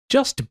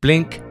Just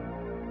blink,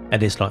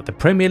 and it's like the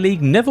Premier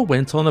League never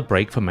went on a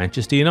break for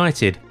Manchester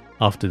United.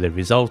 After their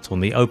result on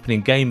the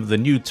opening game of the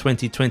new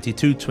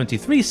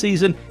 2022-23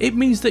 season, it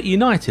means that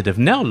United have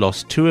now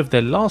lost 2 of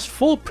their last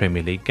 4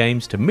 Premier League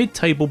games to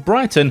mid-table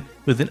Brighton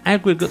with an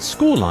aggregate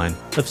scoreline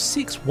of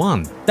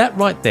 6-1. That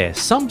right there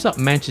sums up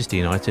Manchester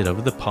United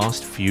over the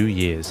past few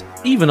years.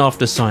 Even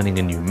after signing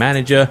a new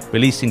manager,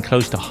 releasing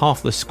close to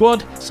half the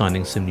squad,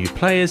 signing some new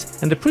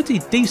players, and a pretty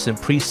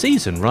decent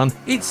pre-season run,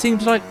 it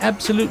seems like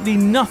absolutely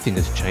nothing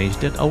has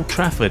changed at Old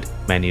Trafford.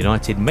 Man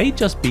United may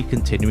just be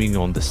continuing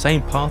on the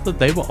same path that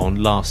they were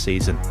on last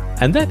season.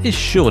 And that is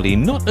surely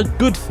not a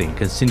good thing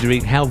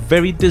considering how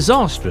very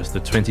disastrous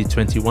the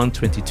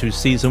 2021-22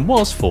 season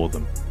was for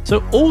them.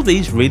 So all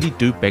these really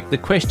do beg the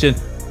question,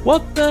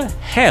 what the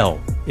hell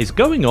is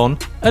going on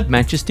at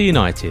Manchester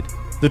United?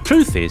 The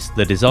truth is,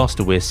 the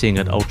disaster we're seeing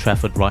at Old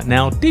Trafford right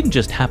now didn't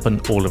just happen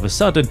all of a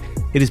sudden.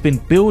 It has been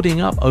building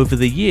up over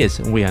the years,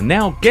 and we are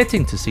now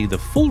getting to see the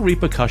full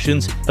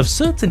repercussions of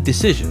certain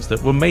decisions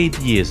that were made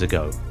years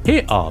ago.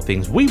 Here are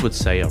things we would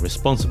say are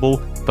responsible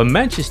for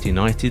Manchester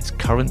United's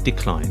current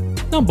decline.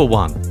 Number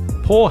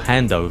 1. Poor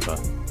handover.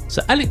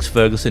 Sir Alex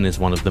Ferguson is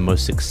one of the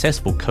most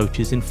successful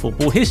coaches in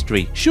football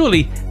history,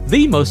 surely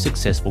the most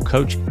successful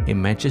coach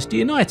in Manchester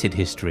United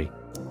history.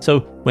 So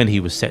when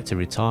he was set to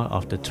retire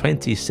after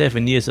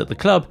 27 years at the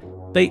club,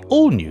 they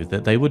all knew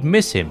that they would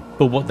miss him,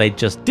 but what they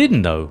just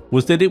didn't know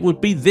was that it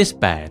would be this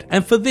bad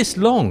and for this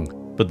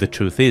long. But the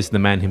truth is, the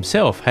man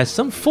himself has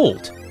some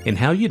fault in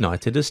how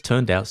United has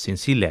turned out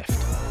since he left.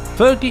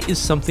 Fergie is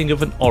something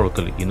of an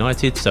oracle at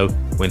United, so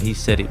when he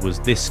said it was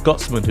this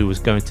Scotsman who was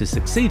going to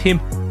succeed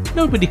him,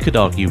 nobody could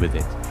argue with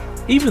it.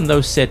 Even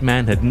though said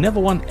man had never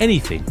won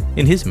anything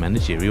in his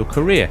managerial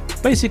career.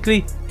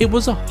 Basically, it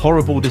was a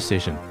horrible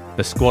decision.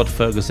 The squad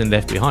Ferguson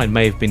left behind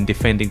may have been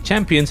defending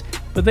champions,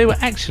 but they were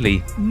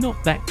actually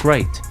not that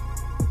great.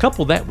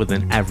 Couple that with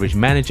an average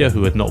manager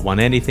who had not won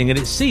anything, and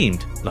it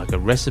seemed like a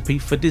recipe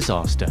for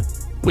disaster.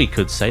 We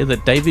could say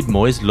that David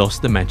Moyes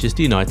lost the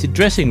Manchester United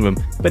dressing room,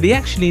 but he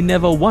actually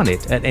never won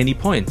it at any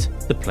point.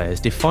 The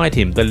players defied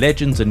him, the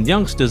legends and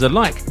youngsters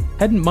alike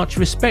hadn't much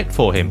respect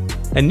for him,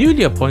 and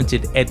newly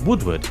appointed Ed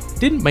Woodward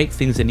didn't make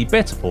things any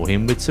better for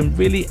him with some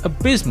really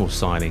abysmal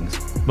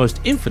signings,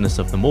 most infamous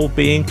of them all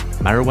being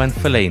Marouane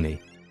Fellaini.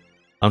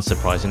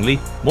 Unsurprisingly,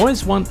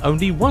 Moyes won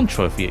only 1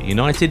 trophy at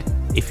United,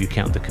 if you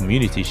count the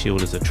Community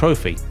Shield as a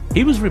trophy.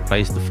 He was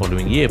replaced the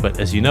following year, but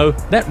as you know,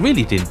 that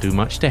really didn't do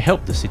much to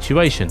help the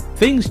situation.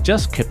 Things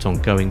just kept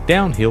on going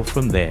downhill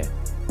from there.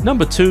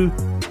 Number 2.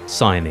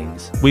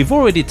 Signings. We've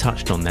already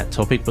touched on that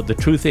topic, but the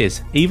truth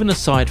is, even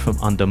aside from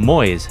under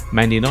Moyes,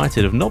 Man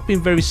United have not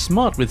been very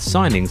smart with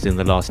signings in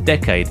the last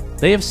decade.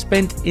 They have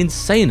spent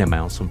insane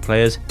amounts on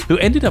players who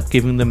ended up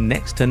giving them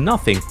next to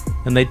nothing,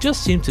 and they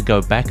just seem to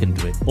go back and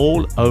do it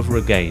all over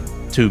again.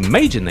 2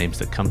 major names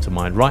that come to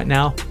mind right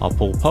now are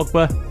Paul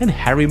Pogba and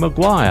Harry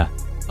Maguire.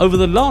 Over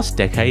the last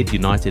decade,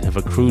 United have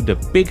accrued a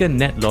bigger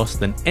net loss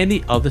than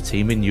any other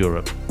team in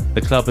Europe.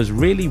 The club has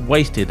really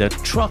wasted a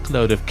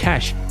truckload of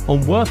cash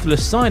on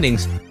worthless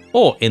signings,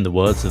 or in the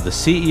words of the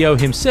CEO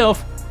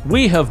himself,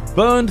 we have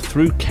burned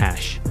through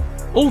cash.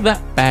 All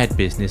that bad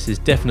business is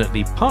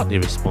definitely partly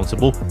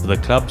responsible for the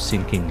club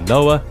sinking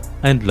lower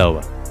and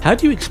lower. How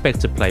do you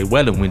expect to play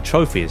well and win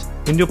trophies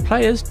when your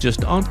players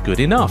just aren't good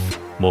enough?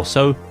 More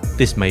so,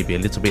 this may be a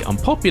little bit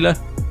unpopular,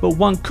 but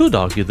one could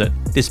argue that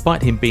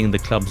despite him being the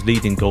club's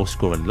leading goal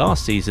scorer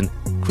last season,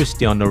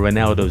 Cristiano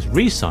Ronaldo's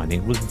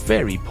re-signing was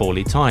very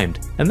poorly timed,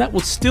 and that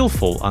would still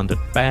fall under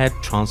bad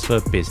transfer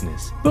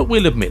business. But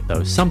we'll admit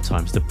though,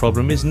 sometimes the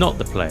problem is not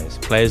the players.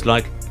 Players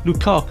like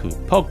Lukaku,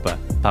 Pogba,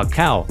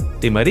 Falcao,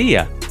 Di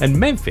Maria and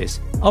Memphis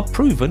are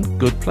proven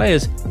good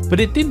players, but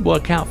it didn't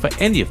work out for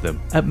any of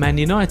them at Man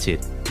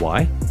United.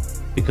 Why?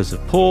 Because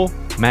of poor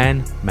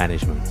man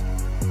management.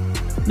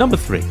 Number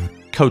 3.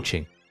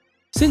 Coaching.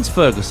 Since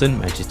Ferguson,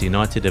 Manchester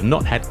United have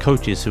not had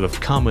coaches who have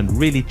come and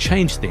really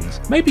changed things.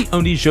 Maybe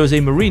only Jose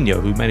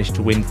Mourinho, who managed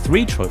to win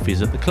 3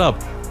 trophies at the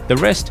club. The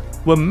rest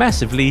were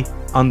massively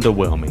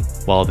underwhelming.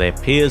 While their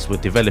peers were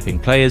developing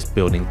players,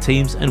 building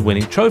teams and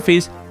winning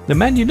trophies, the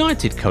Man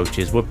United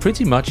coaches were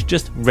pretty much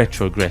just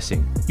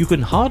retrogressing. You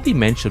can hardly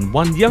mention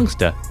one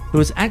youngster who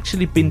has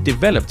actually been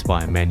developed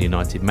by a Man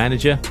United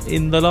manager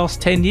in the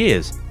last 10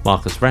 years.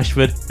 Marcus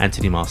Rashford,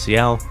 Anthony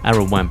Martial,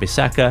 Aaron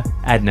Wan-Bissaka,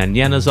 Adnan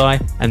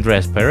Januzaj,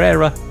 Andreas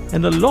Pereira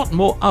and a lot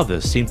more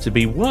others seem to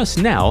be worse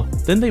now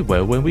than they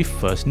were when we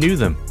first knew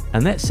them.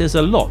 And that says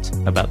a lot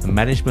about the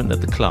management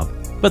at the club.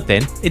 But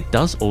then it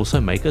does also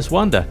make us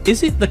wonder,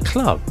 is it the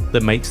club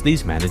that makes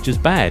these managers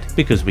bad?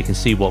 Because we can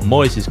see what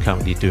Moyes is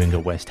currently doing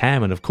at West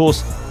Ham, and of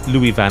course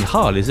Louis van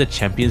Gaal is a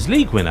Champions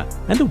League winner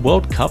and a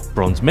World Cup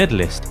bronze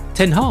medalist.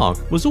 Ten Hag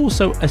was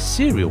also a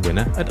serial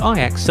winner at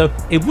Ajax, so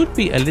it would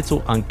be a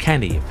little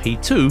uncanny if he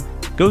too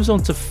goes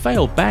on to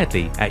fail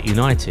badly at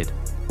United.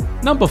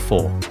 Number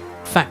 4.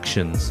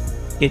 Factions.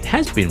 It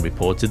has been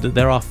reported that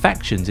there are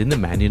factions in the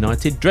Man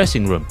United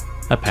dressing room.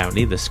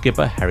 Apparently the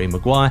skipper Harry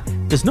Maguire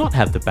does not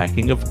have the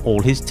backing of all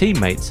his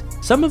teammates.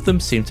 Some of them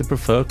seem to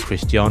prefer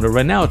Cristiano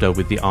Ronaldo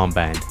with the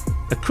armband.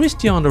 a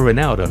Cristiano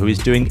Ronaldo who is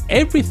doing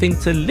everything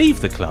to leave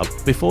the club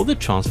before the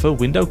transfer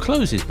window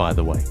closes, by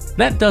the way.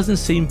 That doesn't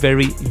seem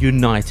very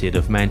United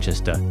of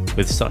Manchester.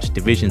 With such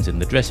divisions in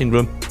the dressing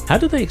room, how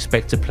do they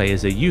expect to play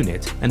as a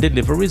unit and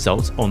deliver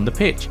results on the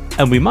pitch?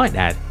 And we might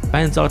add,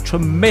 fans are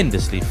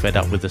tremendously fed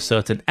up with a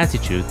certain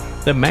attitude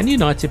that Man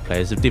United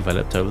players have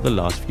developed over the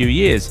last few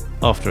years.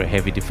 After a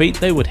heavy defeat,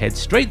 they would head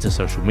straight to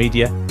social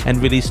media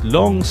and release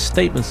long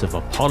statements of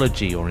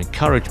apology or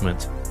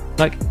encouragement.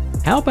 Like,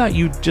 how about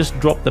you just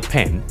drop the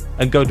pen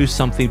and go do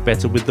something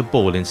better with the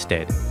ball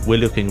instead? We're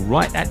looking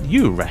right at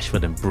you,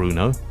 Rashford and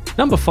Bruno.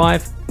 Number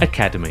 5,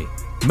 Academy.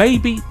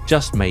 Maybe,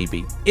 just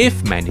maybe,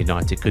 if Man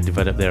United could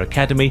develop their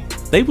academy,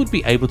 they would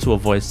be able to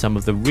avoid some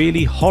of the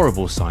really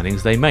horrible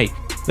signings they make.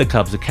 The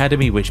club's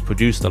academy, which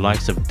produced the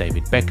likes of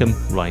David Beckham,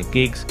 Ryan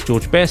Giggs,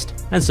 George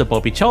Best and Sir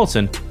Bobby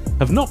Charlton,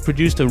 have not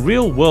produced a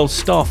real world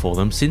star for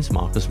them since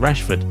Marcus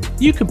Rashford.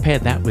 You compare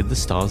that with the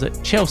stars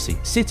at Chelsea,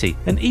 City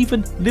and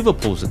even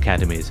Liverpool's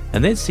academies,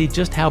 and then see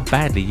just how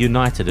badly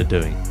United are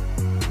doing.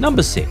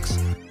 Number 6.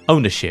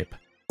 Ownership.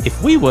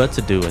 If we were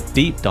to do a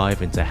deep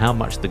dive into how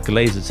much the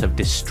Glazers have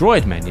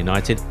destroyed Man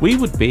United, we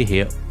would be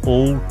here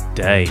all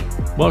day.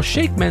 While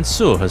Sheikh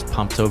Mansour has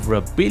pumped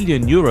over €1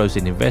 billion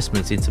in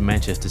investments into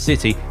Manchester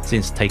City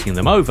since taking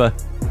them over,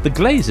 the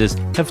Glazers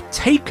have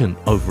taken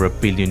over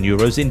 €1 billion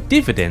in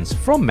dividends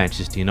from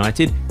Manchester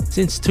United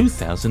since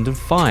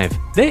 2005.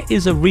 There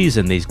is a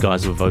reason these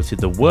guys were voted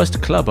the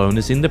worst club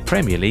owners in the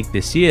Premier League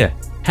this year.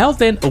 How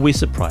then are we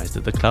surprised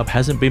that the club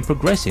hasn't been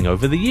progressing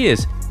over the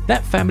years?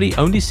 That family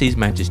only sees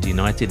Manchester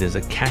United as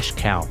a cash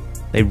cow.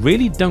 They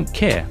really don't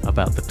care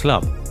about the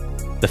club.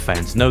 The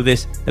fans know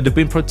this and have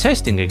been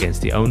protesting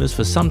against the owners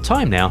for some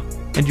time now,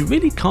 and you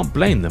really can't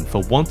blame them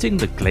for wanting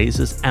the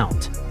Glazers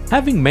out.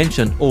 Having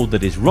mentioned all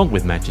that is wrong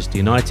with Manchester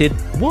United,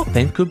 what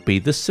then could be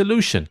the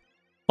solution?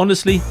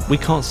 Honestly, we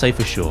can't say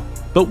for sure,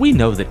 but we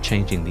know that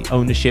changing the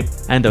ownership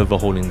and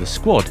overhauling the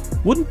squad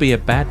wouldn't be a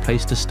bad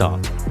place to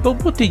start.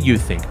 But what do you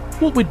think?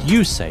 What would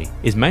you say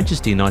is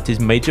Manchester United's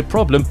major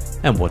problem,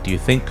 and what do you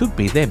think could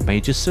be their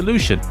major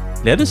solution?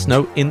 Let us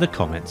know in the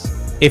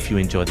comments. If you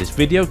enjoyed this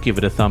video, give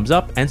it a thumbs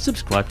up and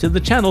subscribe to the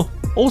channel.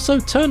 Also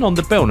turn on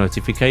the bell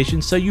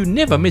notification so you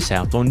never miss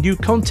out on new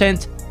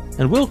content,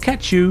 and we'll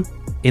catch you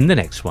in the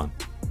next one.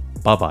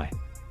 Bye bye.